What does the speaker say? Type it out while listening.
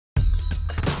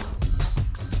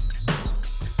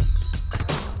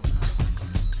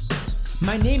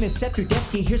My name is Seth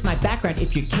Rudetsky. Here's my background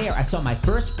if you care. I saw my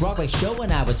first Broadway show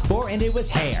when I was 4 and it was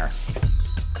Hair.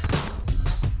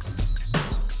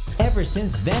 Ever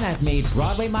since then, I've made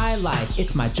Broadway my life.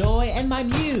 It's my joy and my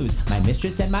muse, my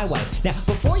mistress and my wife. Now,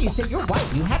 before you say you're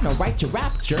white, you have no right to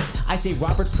rap, jerk. I say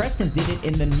Robert Preston did it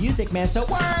in The Music Man, so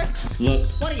work! Look,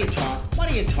 what do you talk? What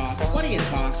do you talk? What do you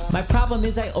talk? My problem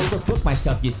is I overbook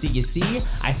myself, you see.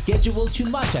 I schedule too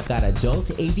much, I've got adult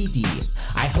ADD.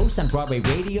 I host on Broadway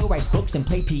radio, write books and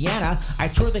play piano. I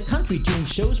tour the country doing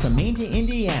shows from Maine to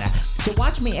Indiana. So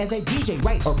watch me as I DJ,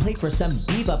 write, or play for some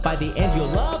diva. By the end, you'll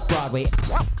love Broadway.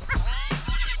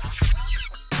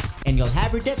 And you'll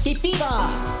have Rudetsky fever!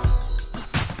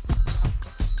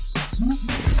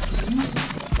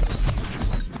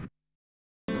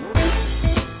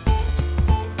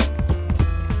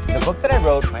 The book that I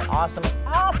wrote, my awesome,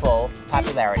 awful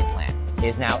popularity plan,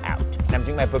 is now out. And I'm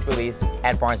doing my book release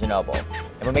at Barnes & Noble.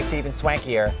 And what makes it even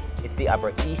swankier, it's the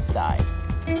Upper East Side.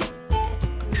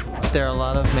 There are a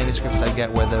lot of manuscripts I get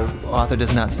where the author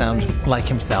does not sound like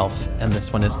himself, and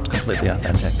this one is completely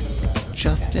authentic.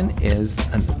 Justin is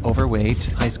an overweight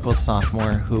high school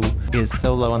sophomore who is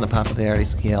so low on the popularity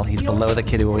scale. He's below the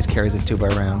kid who always carries his tuba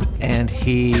around. And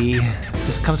he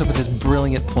just comes up with this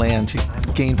brilliant plan to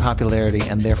gain popularity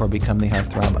and therefore become the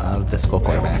heartthrob of the school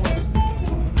quarterback.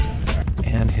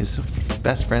 And his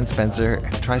best friend Spencer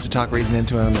tries to talk reason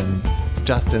into him, and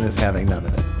Justin is having none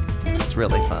of it. It's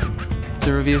really fun.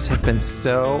 The reviews have been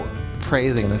so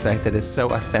praising the fact that it's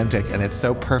so authentic and it's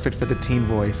so perfect for the teen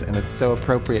voice and it's so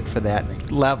appropriate for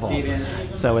that level.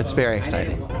 So it's very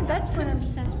exciting. That's what I'm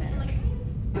sentimental.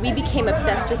 We became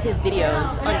obsessed with his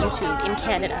videos on YouTube in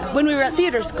Canada. When we were at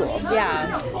theater school.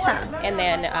 Yeah. And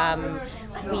then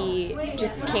we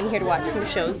just came here to watch some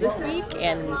shows this week,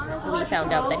 and we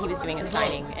found out that he was doing a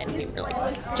signing, and we were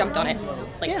like, jumped on it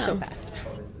like so fast.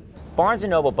 Barnes &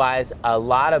 Noble buys a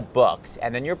lot of books,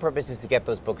 and then your purpose is to get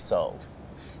those books sold.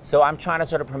 So I'm trying to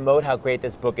sort of promote how great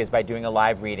this book is by doing a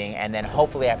live reading, and then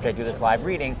hopefully after I do this live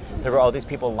reading, there are all these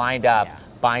people lined up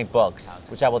buying books,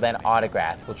 which I will then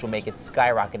autograph, which will make it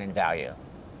skyrocket in value.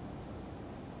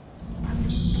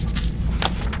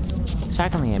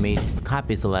 Shockingly, I made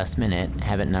copies the last minute,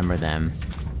 haven't numbered them,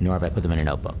 nor have I put them in a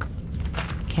notebook.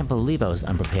 Can't believe I was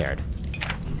unprepared.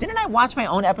 Didn't I watch my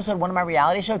own episode of one of my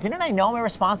reality shows? Didn't I know I'm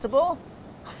irresponsible?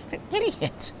 I'm an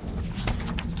idiot.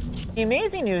 The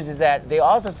amazing news is that they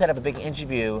also set up a big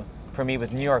interview for me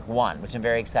with New York One, which I'm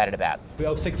very excited about.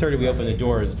 6:30 we open the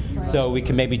doors, so we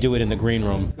can maybe do it in the green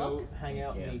room. Go hang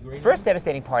out in the green room. First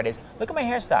devastating part is, look at my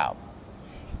hairstyle.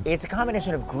 It's a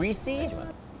combination of greasy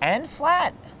and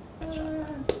flat.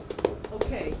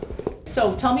 Okay,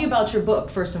 so tell me about your book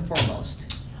first and foremost.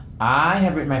 I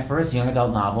have written my first young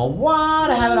adult novel, What?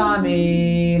 I Have It On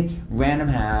Me, Random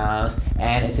House,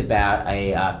 and it's about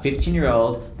a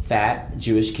 15-year-old fat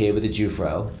Jewish kid with a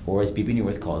Jufro, or as B.B.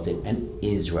 Newirth calls it, an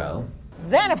Isro.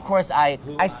 Then, of course, I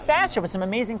sassed her with some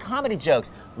amazing comedy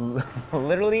jokes.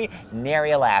 Literally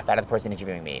nary a laugh out of the person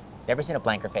interviewing me. Never seen a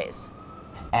blanker face.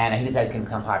 And he decides he's going to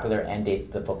become popular and date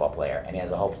the football player, and he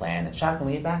has a whole plan, and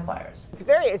shockingly, it backfires. It's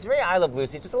very I Love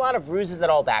Lucy, just a lot of ruses that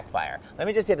all backfire. Let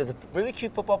me just say, there's a really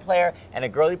cute football player, and a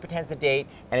girl he pretends to date,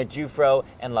 and a Jufro,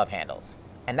 and love handles.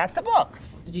 And that's the book.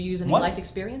 Did you use any life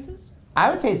experiences? I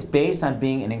would say it's based on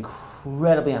being an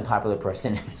incredibly unpopular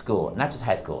person in school, not just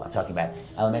high school. I'm talking about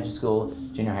elementary school,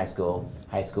 junior high school,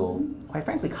 quite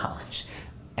frankly, college.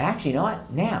 And actually, you know what?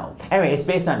 Now. Anyway, it's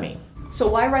based on me. So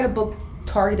why write a book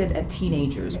targeted at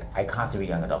teenagers? I constantly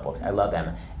read young adult books. I love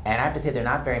them. And I have to say, there are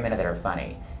not very many that are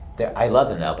funny. I love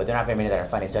them, though, but there are not very many that are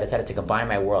funny, so I decided to combine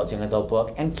my worlds, young adult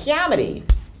book and comedy.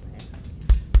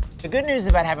 The good news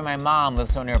about having my mom live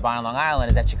so nearby on Long Island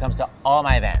is that she comes to all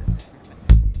my events.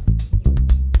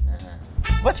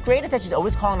 What's great is that she's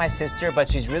always calling my sister, but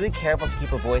she's really careful to keep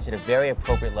her voice at a very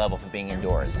appropriate level for being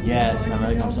indoors. Yes, my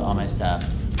mother comes to all my stuff,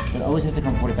 but always has to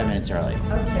come 45 minutes early.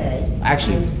 Okay.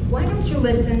 Actually. Why don't you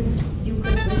listen? You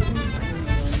could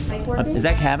listen. Is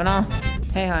that Kavanaugh?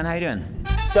 Hey, hon, how you doing?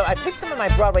 So I picked some of my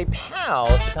Broadway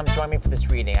pals to come join me for this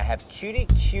reading. I have cutie,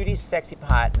 sexy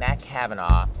pot, Matt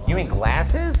Kavanaugh. You in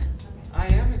glasses? I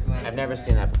am in glasses. I've never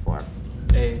seen that before.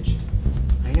 Age.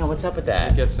 I know, what's up with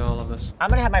that? It gets all of us. I'm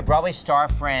gonna have my Broadway star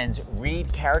friends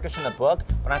read characters from the book,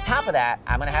 but on top of that,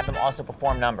 I'm gonna have them also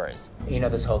perform numbers. You know,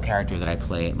 this whole character that I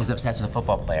play is obsessed with a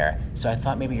football player, so I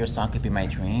thought maybe your song could be my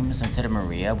dream. So instead of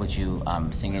Maria, would you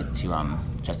sing it to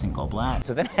Justin Goldblatt?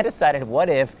 So then I decided, what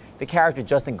if the character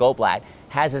Justin Goldblatt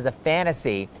has as a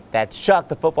fantasy that Chuck,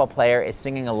 the football player, is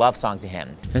singing a love song to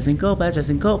him. Justin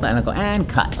Goldblatt, and I go, and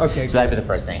cut. Okay, so that'd be the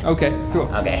first thing. Okay,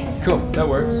 cool. Okay. Cool, that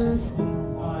works.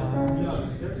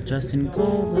 Justin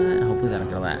Goldblatt. Hopefully that'll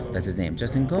get a laugh. That's his name.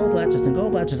 Justin Goldblatt, Justin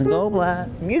Goldblatt, Justin Goldblatt.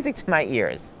 It's music to my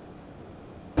ears.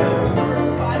 Then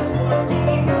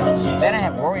I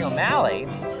have Rory O'Malley,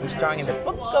 who's starring in the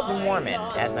Book of Mormon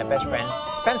as my best friend,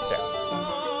 Spencer.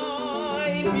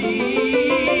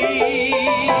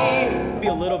 Be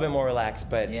a little bit more relaxed,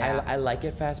 but Yeah. I like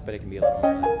it fast, but it can be a little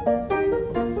more relaxed.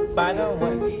 By the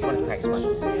way, what is practice once?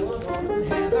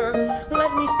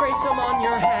 Let me spray some on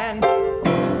your hand.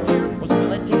 Here, we'll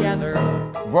spill it together.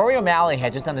 Rory O'Malley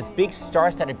had just done this big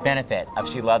star-studded benefit of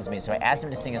She Loves Me, so I asked him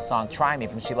to sing a song, Try Me,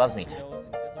 from She Loves Me.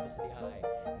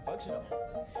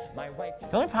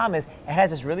 The only problem is, it has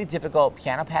this really difficult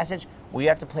piano passage where you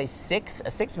have to play six.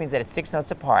 A six means that it's 6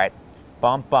 notes apart,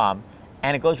 bum, bum,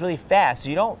 and it goes really fast, so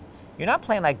you're not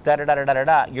playing like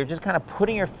da-da-da-da-da-da, you're just kind of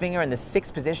putting your finger in the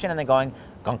 6th position and then going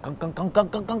gunk, gunk, gunk, gunk,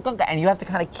 gunk, gunk, gunk, gunk, and you have to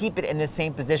kind of keep it in the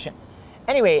same position.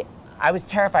 Anyway, I was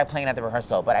terrified playing at the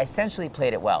rehearsal, but I essentially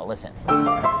played it well. Listen.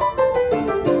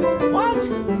 What?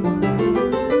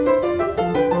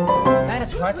 That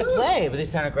is hard to play, but it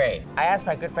sounded great. I asked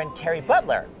my good friend Carrie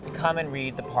Butler to come and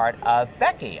read the part of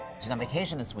Becky. She's on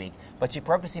vacation this week, but she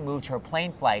purposely moved her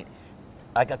plane flight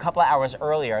like a couple of hours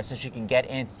earlier so she can get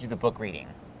in to do the book reading.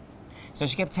 So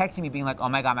she kept texting me being like, oh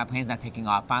my God, my plane's not taking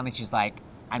off. Finally, she's like,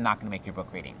 I'm not gonna make your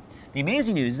book reading. The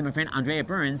amazing news is that my friend Andrea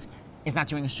Burns is not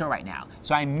doing a show right now.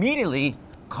 So I immediately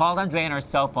called Andrea on her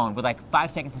cell phone with like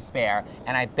 5 seconds to spare,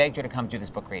 and I begged her to come do this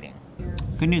book reading.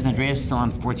 Good news, Andrea's still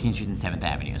on 14th Street and 7th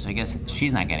Avenue, so I guess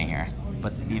she's not getting here.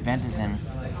 But the event is in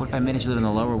 45 minutes. You live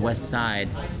on the Lower West Side.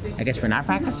 I guess we're not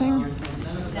practicing?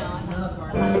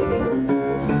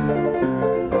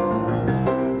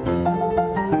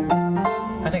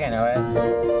 I think I know it.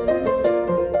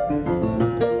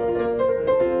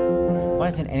 Why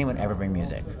doesn't anyone ever bring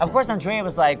music? Of course, Andrea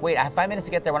was like, wait, I have 5 minutes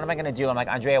to get there. What am I gonna do? I'm like,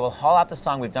 Andrea, we'll haul out the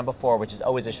song we've done before, which is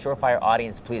always a surefire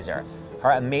audience pleaser.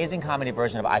 Her amazing comedy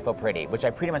version of I Feel Pretty, which I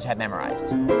pretty much had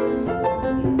memorized.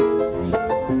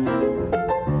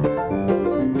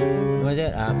 Was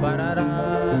it?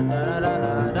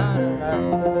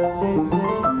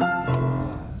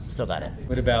 Still got it.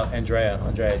 What about Andrea?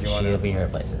 Andrea, do you want to? She'll be here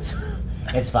at places.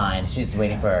 It's fine. She's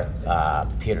waiting for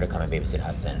Peter to come and babysit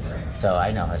Hudson. So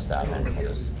I know her stuff, and we'll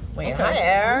just wait. Okay. Hi,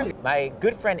 Eric. My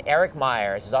good friend Eric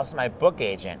Myers is also my book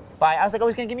agent. But I was like, oh,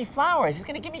 he's gonna give me flowers. He's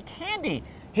gonna give me candy.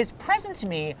 His present to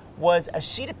me was a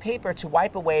sheet of paper to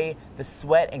wipe away the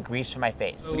sweat and grease from my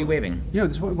face. What are you waving? You know,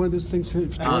 it's one of those things.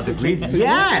 Oh, the grease.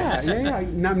 Yes! Yeah.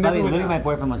 Literally, my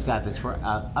boyfriend once got this for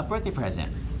a birthday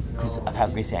present because of how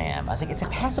greasy I am. I was like, it's a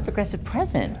passive-aggressive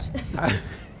present.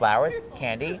 Flowers,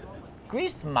 candy,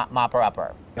 grease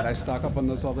mopper-upper. And I stock up on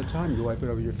those all the time. You wipe it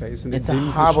over your face and It's it a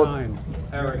dims horrible- the shine.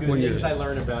 Eric, good things I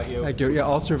learned about you. Thank you. Yeah,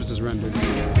 all services rendered.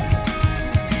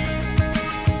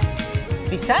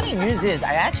 The exciting news is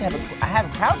I actually have a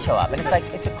crowd show up, and it's like,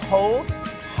 it's a cold,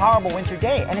 horrible winter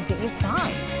day, and it's the East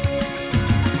Side.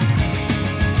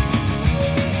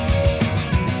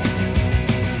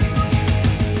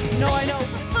 No, I know.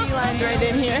 Beelined right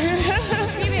in here.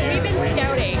 We've been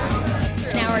scouting for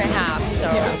an hour and a half, so.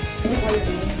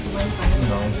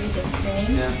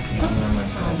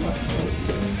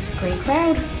 It's a great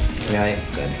crowd. Really?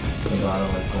 Good.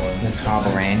 This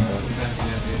horrible rain.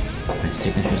 My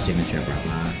signature, bro.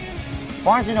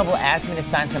 Barnes & Noble asked me to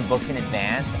sign some books in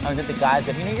advance under the guise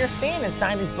of, you're famous,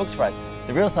 sign these books for us.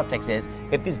 The real subtext is,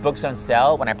 if these books don't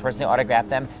sell, when I personally autograph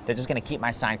them, they're just gonna keep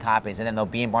my signed copies, and then they'll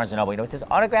be in Barnes & Noble. You know, it says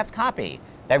autographed copy.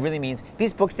 That really means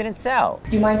these books didn't sell.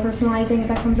 Do you mind personalizing if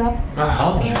that comes up?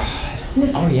 Oh, God.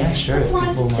 Oh, yeah, sure. Just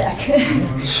wanted to check. All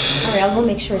right, I'll go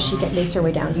make sure she makes her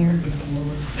way down here.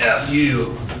 F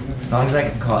you. As long as I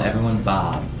can call everyone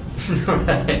Bob.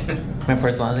 Right. Am I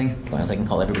personalizing? As long as I can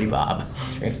call everybody Bob.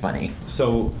 It's very funny.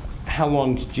 So, how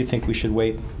long do you think we should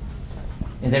wait?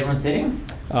 Is everyone sitting?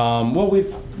 Well,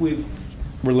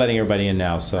 we're letting everybody in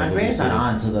now, so. Andrea's not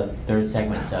on until the 3rd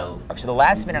segment, so. So the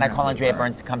last minute I call Andrea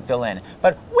Burns to come fill in.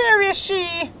 But where is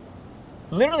she?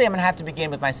 Literally, I'm gonna have to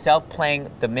begin with myself playing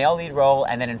the male lead role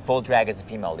and then in full drag as the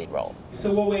female lead role.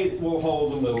 So we'll wait, we'll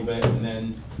hold a little bit, and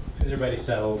then, is everybody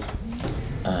settled?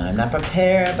 I'm not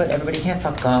prepared, but everybody can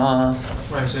fuck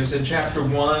off. Right, so you said chapter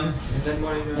 1, and then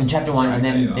what are you doing? In chapter 1, and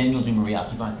then Okay, you'll do Maria. I'll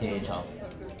keep on stage.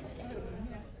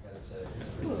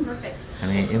 Perfect. I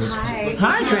mean, it was. Hi.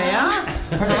 Hi, Drea.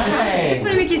 Hi. Just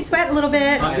want to make you sweat a little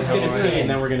bit. I'm just gonna do it, and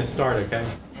then we're gonna start, okay?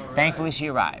 Thankfully, she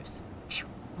arrives.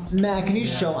 Matt, can you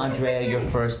show Andrea your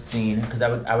first scene? Because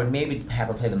I would maybe have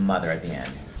her play the mother at the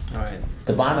end. All right.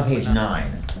 The bottom of page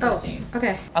 9.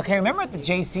 Okay. Okay, remember at the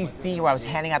JCC where I was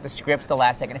handing out the scripts the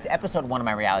last second? It's episode 1 of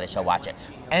my reality show, watch it.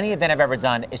 Any event I've ever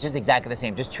done, it's just exactly the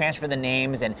same. Just transfer the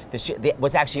names and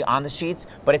what's actually on the sheets,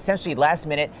 but essentially last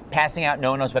minute, passing out,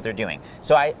 no one knows what they're doing.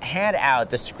 So I hand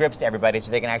out the scripts to everybody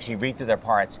so they can actually read through their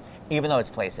parts, even though it's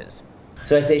places.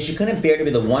 So I say, she couldn't bear to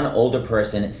be the one older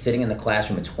person sitting in the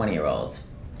classroom with 20-year-olds.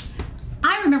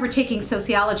 I remember taking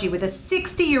sociology with a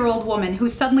 60-year-old woman who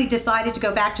suddenly decided to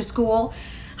go back to school.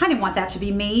 I didn't want that to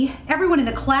be me. Everyone in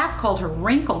the class called her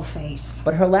Wrinkleface.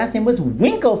 But her last name was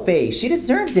Winkleface. She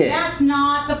deserved it. That's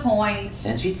not the point.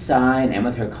 Then she'd sigh and end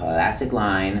with her classic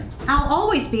line, I'll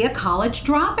always be a college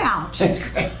dropout. That's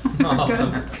great.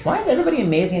 Awesome. Why is everybody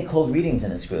amazing at cold readings in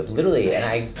this group? Literally, and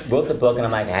I wrote the book and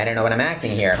I'm like, I don't know what I'm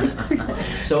acting here.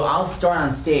 So I'll start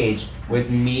on stage with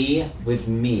me. Why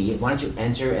don't you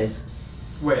enter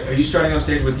as... Wait, are you starting on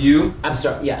stage with you? I'm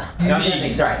sorry, yeah. No,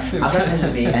 I'm sorry. I'll start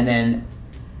with me and then...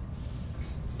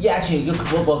 Yeah, actually,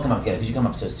 we'll both come up together because you come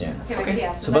up so soon. Okay.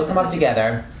 Yeah, so both come up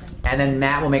together, and then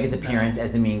Matt will make his appearance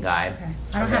as the mean guy. Okay.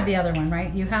 I don't have the other one,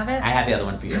 right? You have it? I have the other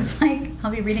one for you. It's like, I'll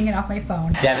be reading it off my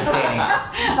phone. Devastating.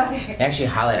 Okay. They actually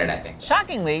highlighted, I think.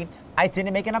 Shockingly, I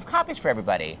didn't make enough copies for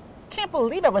everybody. Can't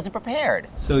believe I wasn't prepared.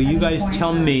 So you guys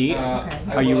tell me,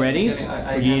 are you ready?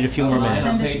 Or you need a few more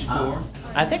minutes? Page 4.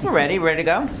 I think we're ready. Ready to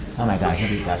go? Oh my God,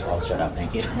 you guys all shut up.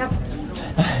 Thank you. Yep.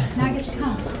 Now I get to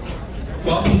come.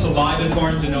 Welcome to Live at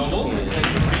Barnes & Noble. Thank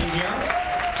you for being here.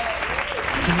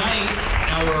 Tonight,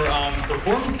 our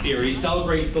performance series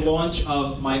celebrates the launch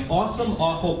of my Awesome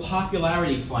Awful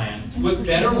Popularity Plan. What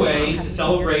better way to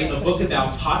celebrate a book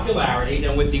about popularity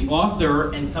than with the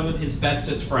author and some of his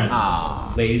bestest friends.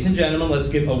 Ladies and gentlemen, let's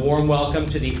give a warm welcome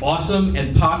to the awesome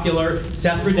and popular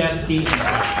Seth Rudetsky.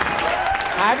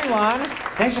 Hi everyone.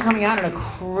 Thanks for coming out on a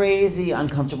crazy,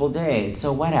 uncomfortable day. It's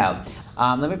so wet out.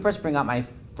 Let me first bring out my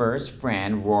first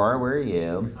friend, Roar. Where are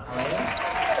you? Hi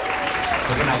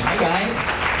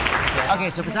guys. Okay,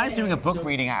 so besides doing a book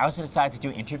reading, I also decided to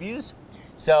do interviews.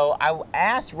 So I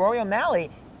asked Rory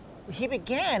O'Malley. He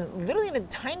began literally in a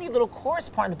tiny little chorus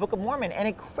part in the Book of Mormon, and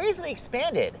it crazily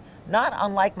expanded, not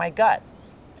unlike my gut.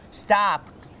 Stop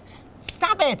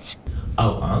it!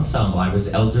 Oh, ensemble. I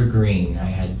was Elder Green. I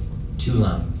had 2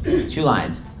 lines. 2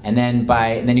 lines. And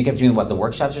then you kept doing what, the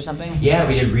workshops or something? Yeah,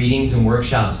 we did readings and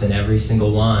workshops, and every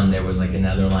single one there was like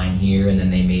another line here, and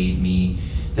then they made me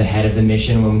the head of the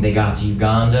mission when they got to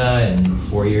Uganda, and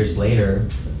 4 years later,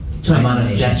 I'm on a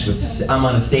stage with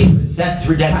Seth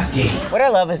Rudetsky. What I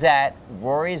love is that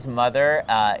Rory's mother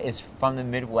is from the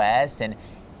Midwest, and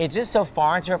it's just so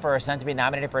foreign to her for her son to be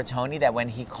nominated for a Tony that when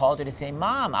he called her to say,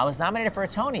 Mom, I was nominated for a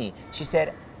Tony, she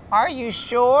said, are you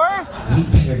sure? We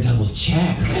better double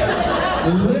check.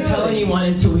 We wouldn't tell anyone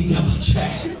until we double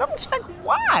check. Double check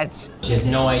what? She has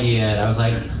no idea. And I was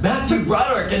like, Matthew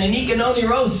Broderick and Anika Noni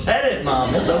Rose said it,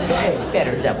 Mom. It's okay.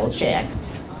 Better double check.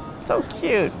 So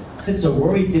cute. So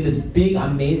Rory did this big,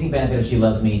 amazing benefit of She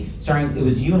Loves Me, starring, it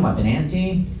was you and what,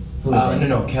 Nancy? Who was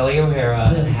no, Kelly O'Hara.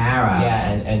 Kelly O'Hara.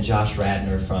 Yeah, and Josh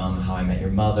Radnor from How I Met Your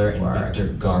Mother, and Victor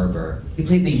Garber. He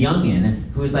played the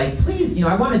youngin who was like, please,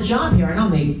 I want a job here. I know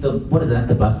what is that,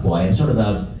 the busboy? I'm sort of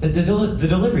the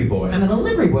delivery boy. I'm a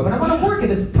delivery boy, but I want to work at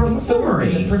this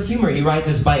perfumery. The perfumer, he rides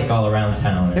his bike all around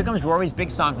town. Here comes Rory's big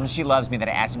song from She Loves Me that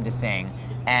I asked him to sing.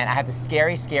 And I have the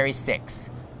scary, scary 6.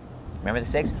 Remember the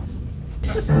 6?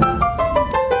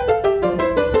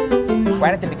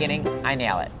 Right at the beginning, I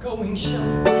nail it. Going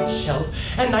shelf by shelf,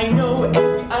 and I know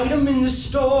every item in the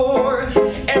store,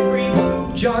 every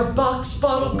tube, jar, box,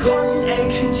 bottle, carton,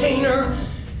 and container,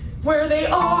 where they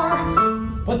are,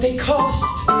 what they cost,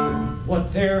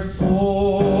 what they're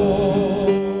for.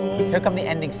 Here come the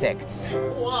ending 6.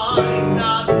 Why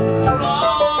not try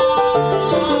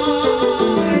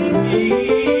me?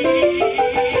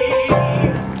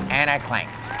 And I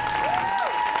clanked.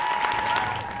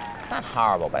 It's not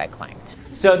horrible, but I clanked.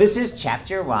 So this is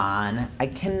chapter 1. I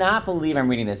cannot believe I'm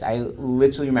reading this. I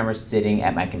literally remember sitting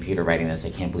at my computer writing this. I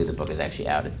can't believe the book is actually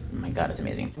out. Oh my God, it's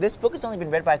amazing. This book has only been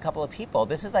read by a couple of people.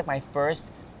 This is like my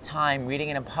first time reading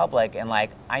it in public, and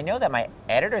like, I know that my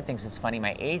editor thinks it's funny,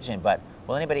 my agent, but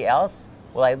will anybody else?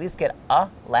 Will I at least get a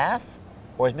laugh?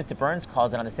 Or as Mr. Burns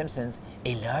calls it on The Simpsons,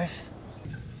 a laugh?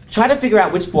 Try to figure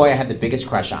out which boy I have the biggest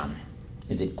crush on.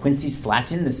 Is it Quincy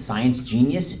Slatton, the science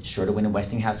genius, sure to win a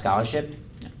Westinghouse scholarship?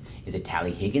 No. Is it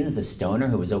Tally Higgins, the stoner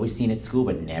who was always seen at school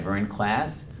but never in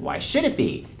class? Why should it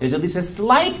be? There's at least a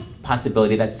slight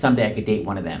possibility that someday I could date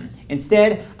one of them.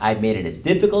 Instead, I've made it as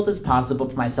difficult as possible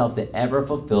for myself to ever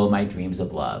fulfill my dreams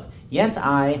of love. Yes,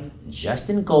 I,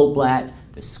 Justin Goldblatt,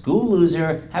 the school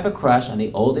loser, have a crush on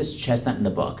the oldest chestnut in the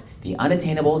book, the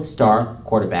unattainable star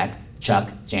quarterback,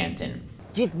 Chuck Jansen.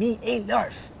 Give me a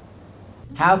Nerf.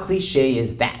 How cliche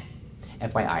is that?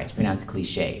 FYI, it's pronounced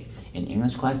cliche. In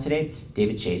English class today,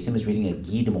 David Chasen was reading a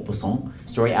Guy de Maupassant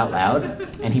story out loud,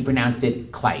 and he pronounced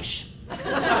it Kleisch.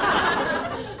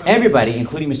 Everybody,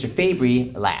 including Mr.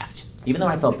 Fabry, laughed. Even though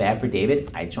I felt bad for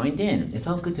David, I joined in. It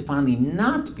felt good to finally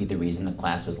not be the reason the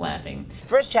class was laughing. The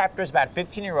first chapter is about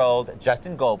 15-year-old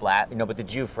Justin Goldblatt, with the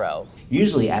Jew fro.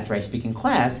 Usually after I speak in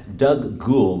class, Doug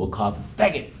Gould will cough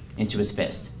faggot into his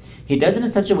fist. He does it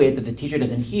in such a way that the teacher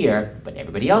doesn't hear, but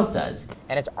everybody else does.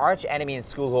 And his arch enemy in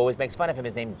school who always makes fun of him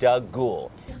is named Doug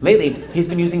Gould. Lately, he's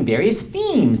been using various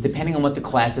themes depending on what the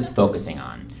class is focusing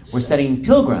on. We're studying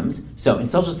pilgrims, so in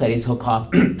social studies, he'll cough,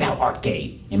 "Thou art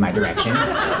gay," in my direction.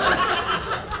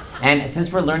 And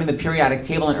since we're learning the periodic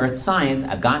table in earth science,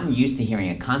 I've gotten used to hearing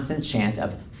a constant chant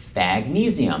of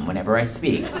fagnesium whenever I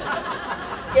speak.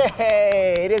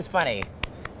 Yay! It is funny.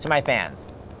 To my fans.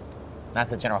 Not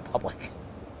to the general public.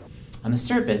 On the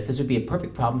surface, this would be a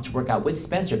perfect problem to work out with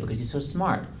Spencer because he's so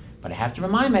smart. But I have to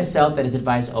remind myself that his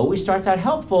advice always starts out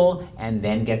helpful and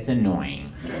then gets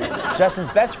annoying. Justin's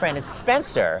best friend is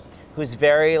Spencer, who's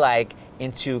very,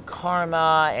 into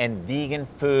karma and vegan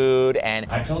food and...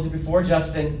 I've told you before,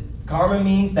 Justin. Karma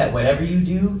means that whatever you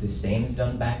do, the same is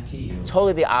done back to you.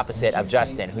 Totally the opposite of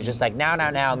Justin, who's just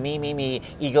now, me,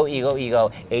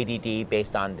 ego, ADD,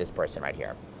 based on this person right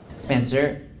here.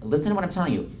 Spencer, listen to what I'm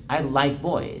telling you. I like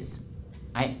boys.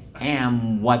 I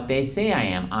am what they say I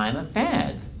am. I'm a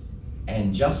fag.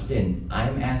 And Justin,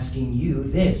 I'm asking you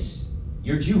this.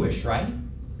 You're Jewish, right?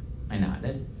 I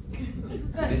nodded.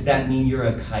 Does that mean you're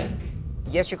a kike?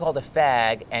 Yes, you're called a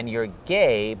fag and you're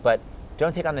gay, but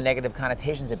don't take on the negative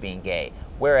connotations of being gay.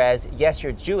 Whereas, yes,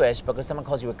 you're Jewish, but because someone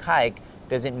calls you a kike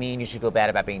doesn't mean you should feel bad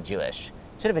about being Jewish.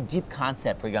 It's sort of a deep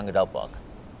concept for a young adult book.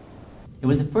 It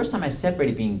was the first time I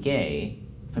separated being gay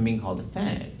from being called a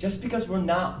fag. Just because we're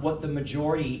not what the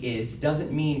majority is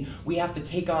doesn't mean we have to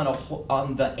take on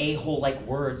the a-hole-like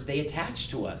words they attach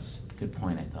to us. Good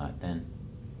point, I thought then.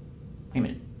 Wait a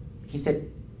minute. He said,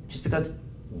 just because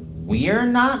we're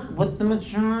not what the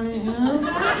majority is?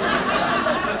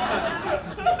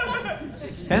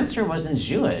 Spencer wasn't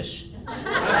Jewish. So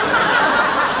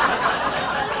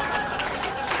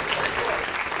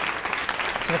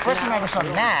the first time I ever saw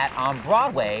Matt on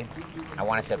Broadway, I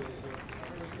wanted to,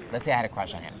 let's say I had a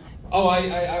crush on him. Oh,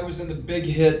 I was in the big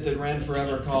hit that ran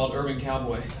forever called Urban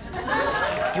Cowboy.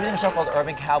 He was in a show called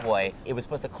Urban Cowboy. It was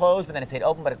supposed to close, but then it stayed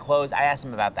open, but it closed. I asked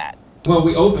him about that. Well,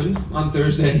 we opened on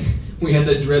Thursday. We had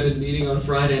that dreaded meeting on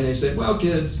Friday, and they said, well,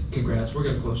 kids, congrats, we're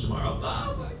going to close tomorrow.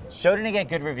 Show didn't get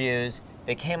good reviews.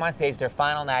 They came on stage their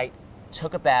final night,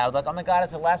 took a bow, like, oh my God,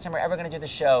 it's the last time we're ever going to do the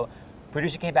show.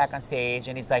 Producer came back on stage,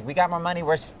 and he's like, we got more money,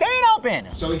 we're staying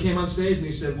open! So he came on stage, and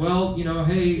he said, well,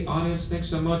 hey, audience, thanks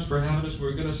so much for having us.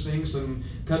 We're going to sing some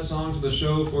cut songs of the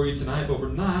show for you tonight, but we're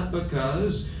not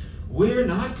because we're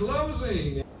not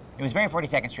closing. It was very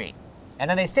 42nd Street. And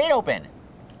then they stayed open.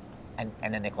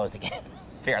 And then they closed again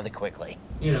fairly quickly.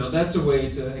 That's a way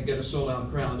to get a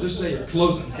sold-out crowd. Just say you're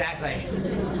closing. Exactly.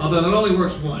 Although it only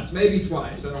works once, maybe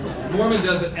twice. I don't know. Mormon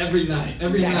does it every night.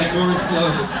 Every night, Mormon's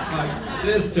closing. Like,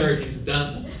 this turkey's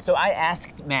done. So I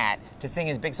asked Matt to sing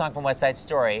his big song from West Side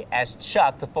Story as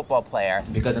Chuck, the football player.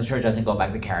 Because I'm sure Justin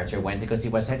Goldblatt, the character, went to go see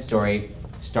West Side Story,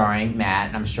 starring Matt,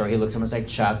 and I'm sure he looks so much like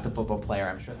Chuck, the football player,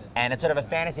 I'm sure. And it's sort of a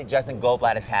fantasy Justin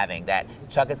Goldblatt is having, that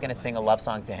Chuck is gonna sing a love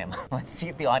song to him. Let's see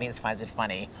if the audience finds it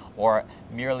funny, or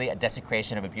merely a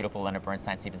desecration of a beautiful Leonard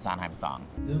Bernstein, Stephen Sondheim song.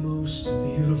 The most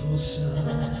beautiful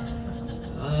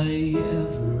song I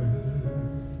ever heard.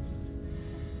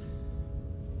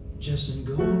 Justin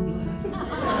Goldblatt.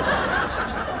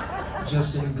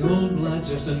 Justin Goldblatt,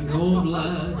 Justin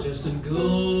Goldblatt, Justin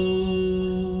Goldblatt.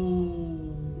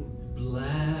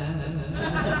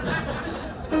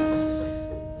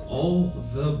 All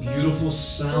the beautiful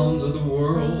sounds of the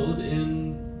world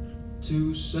in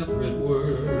two separate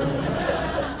words.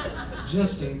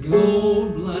 Justin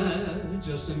Goldblatt,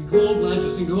 Justin Goldblatt,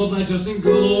 Justin Goldblatt, Justin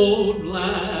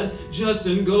Goldblatt,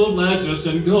 Justin Goldblatt,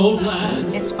 Justin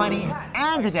Goldblatt. It's funny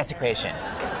and a desecration.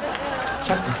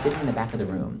 Chuck was sitting in the back of the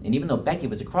room, and even though Becky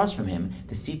was across from him,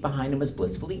 the seat behind him was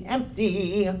blissfully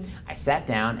empty. I sat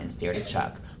down and stared at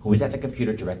Chuck, who was at the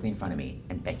computer directly in front of me,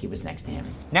 and Becky was next to him.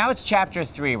 Now it's chapter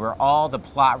 3, where all the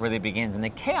plot really begins and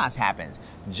the chaos happens.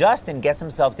 Justin gets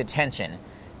himself detention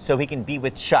so he can be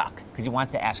with Chuck, because he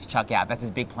wants to ask Chuck out. That's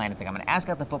his big plan. It's like, I'm gonna ask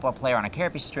out the football player, I don't care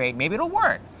if he's straight, maybe it'll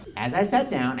work. As I sat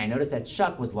down, I noticed that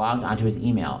Chuck was logged onto his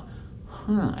email.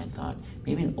 I thought,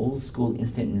 maybe an old school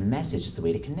instant message is the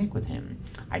way to connect with him.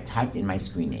 I typed in my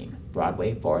screen name,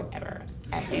 Broadway Forever,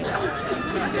 at AOL.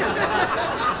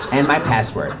 And my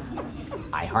password,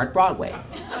 I Heart Broadway.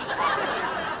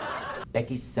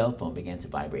 Becky's cell phone began to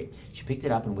vibrate. She picked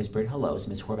it up and whispered hello so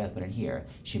Miss Horvath wouldn't hear.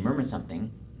 She murmured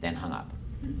something, then hung up.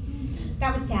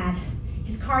 That was Dad.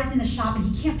 His car's in the shop and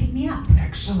he can't pick me up.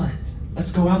 Excellent.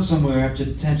 Let's go out somewhere after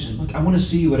detention. Look, I want to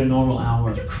see you at a normal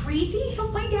hour. Are you crazy?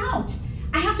 He'll find out.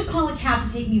 I have to call a cab to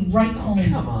take me right home.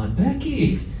 Come on,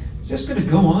 Becky. Is this going to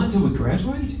go on till we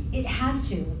graduate? It has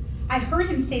to. I heard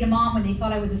him say to Mom when they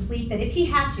thought I was asleep that if he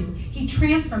had to, he'd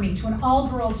transfer me to an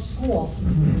all-girls school.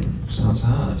 Sounds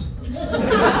hot.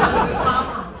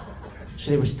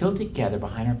 So they were still together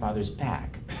behind her father's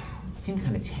back. It seemed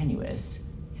kind of tenuous.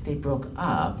 If they broke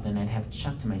up, then I'd have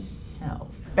Chuck to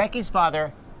myself. Becky's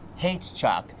father hates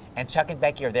Chuck, and Chuck and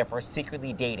Becky are therefore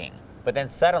secretly dating. But then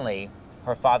suddenly,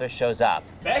 her father shows up.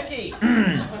 Becky!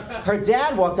 Her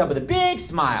dad walked up with a big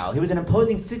smile. He was an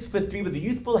imposing 6'3" with a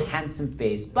youthful, handsome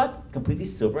face, but completely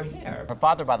silver hair. Her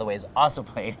father, by the way, is also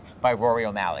played by Rory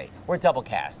O'Malley. We're double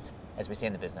cast, as we say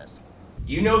in the business.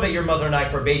 You know that your mother and I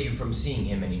forbade you from seeing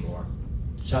him anymore.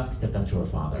 Chuck stepped up to her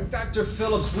father. Dr.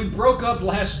 Phillips, we broke up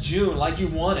last June like you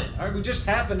wanted. All right, we just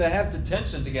happened to have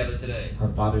detention together today. Her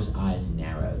father's eyes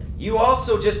narrowed. You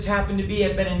also just happened to be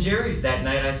at Ben & Jerry's that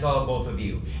night I saw both of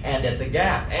you. And at the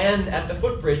Gap. And at the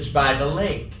footbridge by the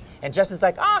lake. And Justin's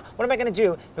like, what am I gonna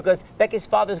do? Because Becky's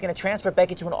father's gonna transfer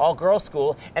Becky to an all-girls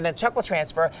school, and then Chuck will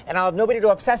transfer, and I'll have nobody to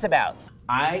obsess about.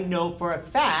 I know for a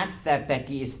fact that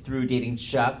Becky is through dating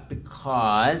Chuck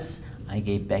because I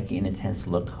gave Becky an intense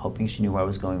look, hoping she knew where I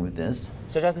was going with this.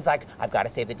 So Justin's like, I've gotta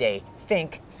save the day.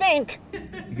 Think.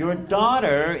 Your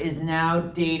daughter is now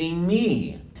dating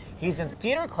me. He's in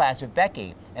theater class with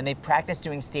Becky, and they practice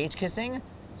doing stage kissing.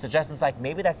 So Justin's like,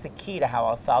 maybe that's the key to how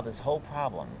I'll solve this whole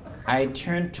problem. I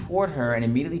turned toward her and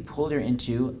immediately pulled her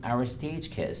into our stage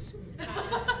kiss.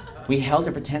 We held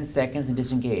her for 10 seconds and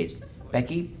disengaged.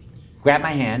 Becky grabbed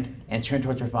my hand and turned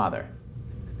towards her father.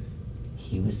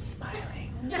 He was smiling.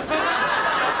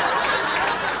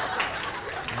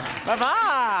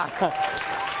 Bye-bye!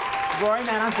 Rory and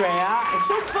Andrea, it's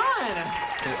so fun!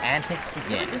 The antics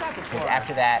begin, because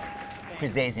after that,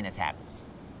 craziness happens.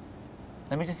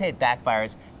 Let me just say it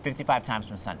backfires 55 times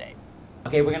from Sunday.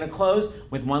 Okay, we're gonna close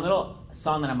with one little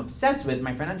song that I'm obsessed with.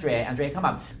 My friend Andrea, come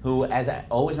up, who, as I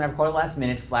always when I recorded last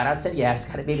minute, flat out said yes,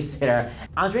 got a babysitter.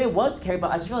 Andrea was Carrie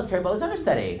Butler, I just realized Carrie Butler's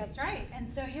understudy. That's right, and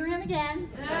so here I am again.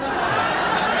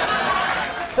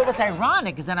 So what's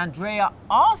ironic is that Andrea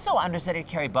also understudied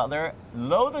Carrie Butler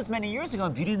those many years ago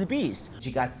in Beauty and the Beast. She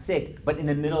got sick, but in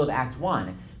the middle of Act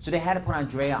 1. So they had to put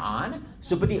Andrea on,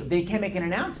 but they can't make an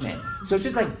announcement. So it's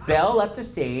just like Belle left the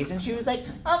stage and she was like,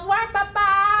 au revoir,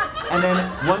 papa! And then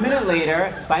 1 minute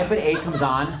later, 5'8" comes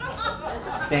on,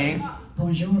 saying,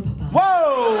 bonjour, papa.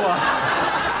 Whoa!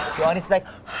 The audience is like,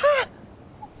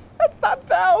 that's not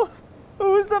Belle.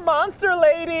 Who's the monster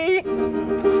lady?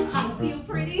 I feel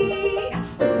pretty,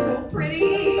 I'm so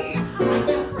pretty. I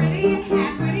feel pretty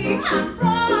and pretty and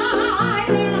bright.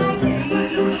 And I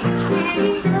pity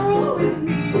any girl who is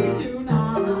me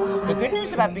tonight. The good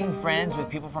news about being friends with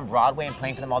people from Broadway and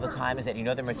playing for them all the time is that you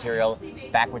know their material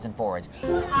backwards and forwards.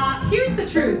 Here's the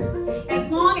truth. As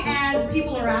long as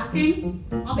people are asking,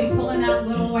 I'll be pulling that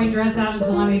little white dress out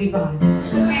until I'm 85.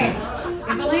 Hey,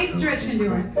 if Elaine Stritch can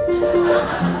do it.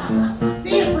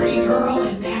 See a pretty girl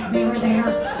in that mirror there?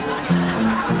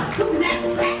 Who can that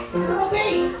fat girl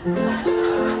be?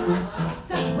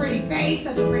 Such a pretty face,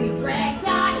 such a pretty dress,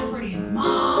 such a pretty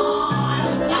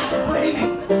smile, such a pretty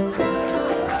makeup.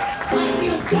 I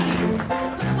feel stunning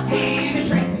and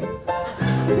entrancing.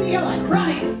 Feel like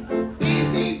running,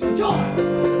 dancing for joy.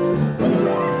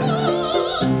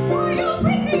 Are you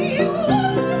pretty?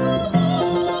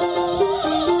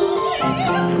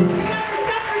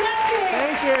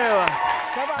 Thank you.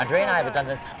 Andrea and I have done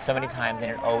this so many times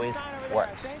and it always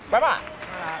works. Bye-bye.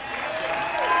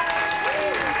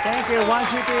 Thank you. 1, 2,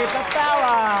 3,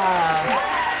 Bella.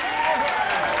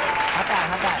 Hop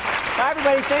back. Bye,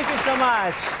 everybody. Thank you so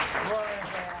much.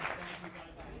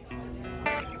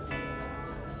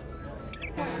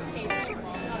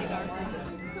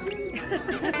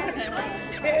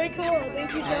 Very cool.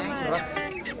 Thank you so much.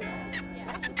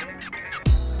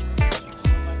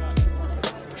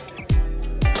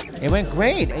 It went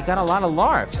great. It got a lot of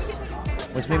larfs,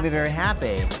 which made me very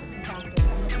happy.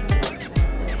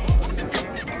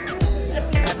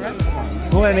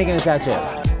 Who am I making this out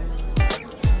to?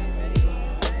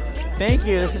 Thank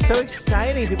you. This is so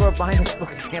exciting. People are buying this book.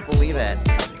 I can't believe it.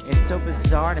 It's so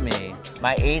bizarre to me.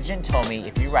 My agent told me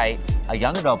if you write a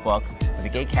young adult book with a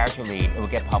gay character lead, it will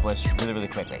get published really, really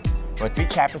quickly. There were 3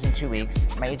 chapters in 2 weeks.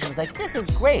 My agent was like, this is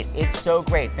great. It's so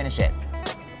great. Finish it.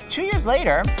 2 years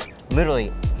later,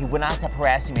 literally, he would not stop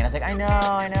harassing me. And I was like, I know,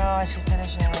 I should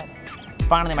finish it.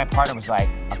 Finally, my partner was like,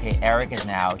 okay, Eric is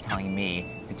now telling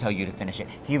me to tell you to finish it.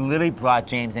 He literally brought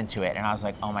James into it, and I was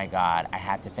like, oh my God, I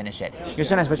have to finish it. You're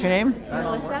so nice. What's your name?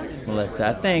 Melissa.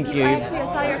 Melissa, thank you. Actually, I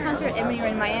saw your concert when you were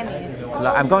in Miami.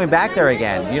 I'm going back there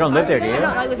again. You don't live there, do you? No,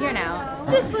 I live here now.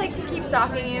 Just like keep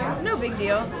stalking you. No big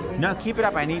deal. No, keep it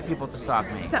up. I need people to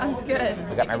stalk me. Sounds good.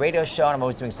 I got my radio show, and I'm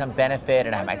always doing some benefit,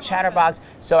 and I have my chatterbox.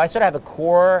 So I sort of have a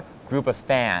core group of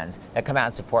fans that come out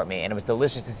and support me, and it was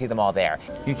delicious to see them all there.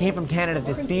 You came from Canada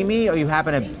to see me, or you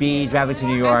happen to be driving to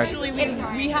New York? Actually,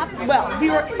 we had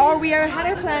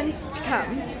our plans to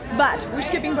come, but we're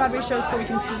skipping Broadway shows so we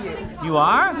can see you. You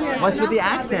are? Yes. What's with the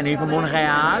accent? Are you from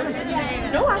Montreal?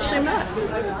 No, actually, I'm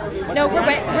not. No, we're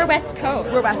West Coast.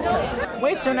 We're West Coast.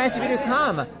 Wait, so nice of you to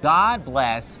come. God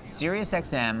bless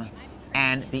SiriusXM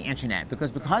and the internet,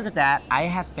 because of that, I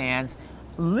have fans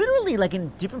literally like in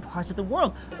different parts of the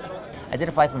world. I did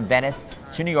a flight from Venice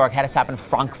to New York, had to stop in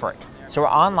Frankfurt. So we're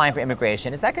online for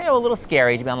immigration. Is that kind of a little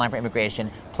scary to be online for immigration?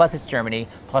 Plus it's Germany,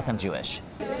 plus I'm Jewish.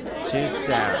 To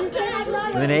Sarah.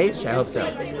 With an H? I hope so.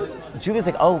 Julie's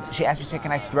like, oh, she asked me,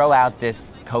 can I throw out this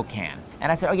Coke can?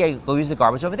 And I said, oh yeah, go use the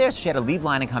garbage over there. So she had to leave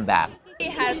line and come back. He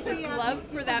has this love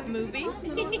for that movie.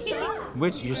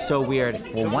 Which, you're so weird.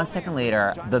 Well, 1 second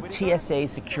later, the TSA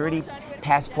security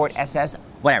passport SS,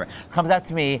 whatever, comes up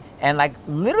to me and like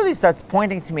literally starts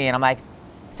pointing to me, and I'm like,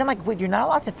 wait, you're not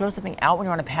allowed to throw something out when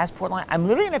you're on a passport line? I'm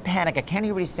literally in a panic. I can't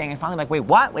hear what he's saying. And finally I'm like, wait,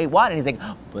 what? And he's like,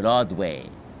 Broadway.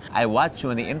 I watch you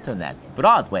on the internet.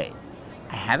 Broadway.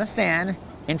 I have a fan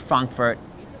in Frankfurt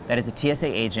that is a TSA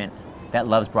agent that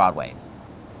loves Broadway.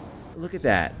 Look at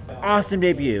that. Awesome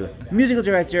debut. Musical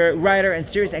director, writer, and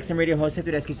SiriusXM radio host Seth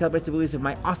Rudetsky celebrates the release of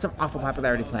My Awesome Awful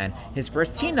Popularity Plan, his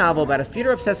first teen novel about a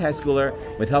theater-obsessed high schooler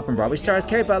with help from Broadway stars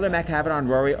Carrie Butler, Matt Cavanaugh, and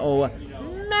Rory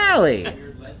O'Malley.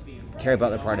 Carrie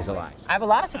Butler part is a lie. I have a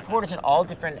lot of supporters in all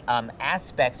different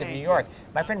aspects of New York.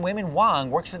 My friend Wayman Wong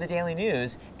works for the Daily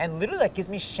News and literally like gives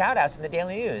me shout-outs in the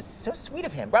Daily News. So sweet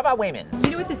of him. Bravo, Wayman.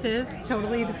 You know what this is?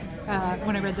 Totally, this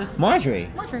when I read this. Marjorie.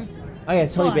 Oh yeah,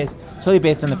 it's totally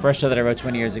based on the first show that I wrote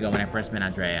 20 years ago when I first met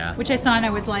Andrea. Which I saw and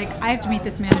I was like, I have to meet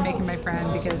this man and make him my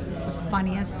friend because this is the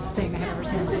funniest thing I have ever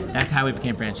seen. That's how we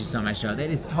became friends. She saw my show.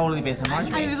 That is totally based on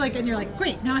Marjorie. I was like, and you're like,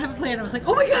 great, now I have a plan. I was like,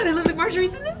 oh my God, I love that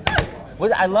Marjorie's in this book.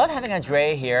 Well, I love having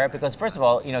Andrea here because, first of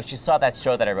all, you know, she saw that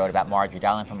show that I wrote about Marjorie,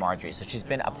 Dial-In for Marjorie, so she's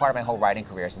been a part of my whole writing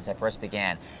career since I first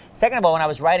began. Second of all, when I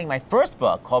was writing my first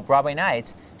book called Broadway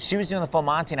Nights, she was doing the full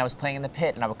Monty and I was playing in the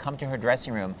pit, and I would come to her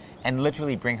dressing room and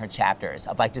literally bring her chapters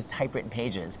of like just typewritten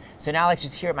pages. So now like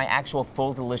she's here at my actual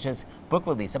full, delicious book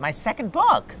release of my second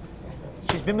book.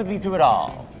 She's been with me through it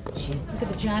all. Look at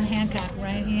the John Hancock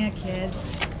right here,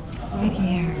 kids. Right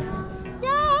here.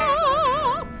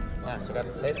 Wow, so got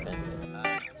the placement.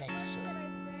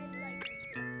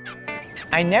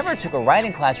 I never took a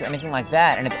writing class or anything like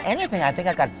that, and if anything, I think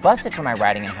I got busted for my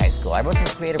writing in high school. I wrote some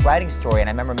creative writing story, and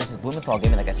I remember Mrs. Blumenthal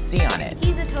gave me like a C on it.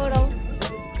 He's a total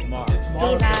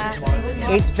diva.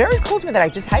 It's very cool to me that I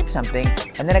just hyped something,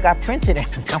 and then it got printed,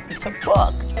 and now it's a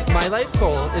book. My life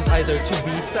goal is either to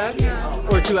be Seth,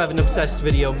 or to have an obsessed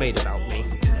video made about me.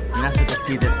 You're not supposed to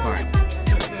see this part.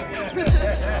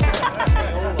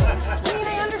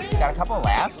 Got a couple of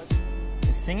laughs.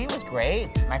 The singing was great.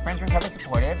 My friends were incredibly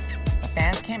supportive. The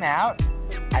fans came out.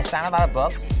 I signed a lot of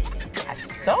books. I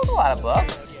sold a lot of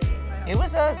books. It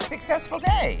was a successful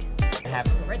day.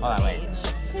 Hold on, wait.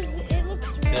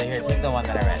 Julie, here, take the one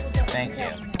that I read. Thank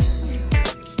you.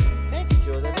 Thank you,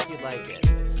 Jules. I think you'd like it.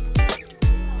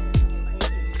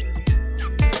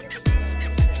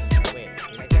 Wait,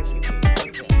 it's actually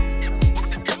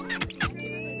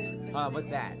what's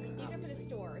that?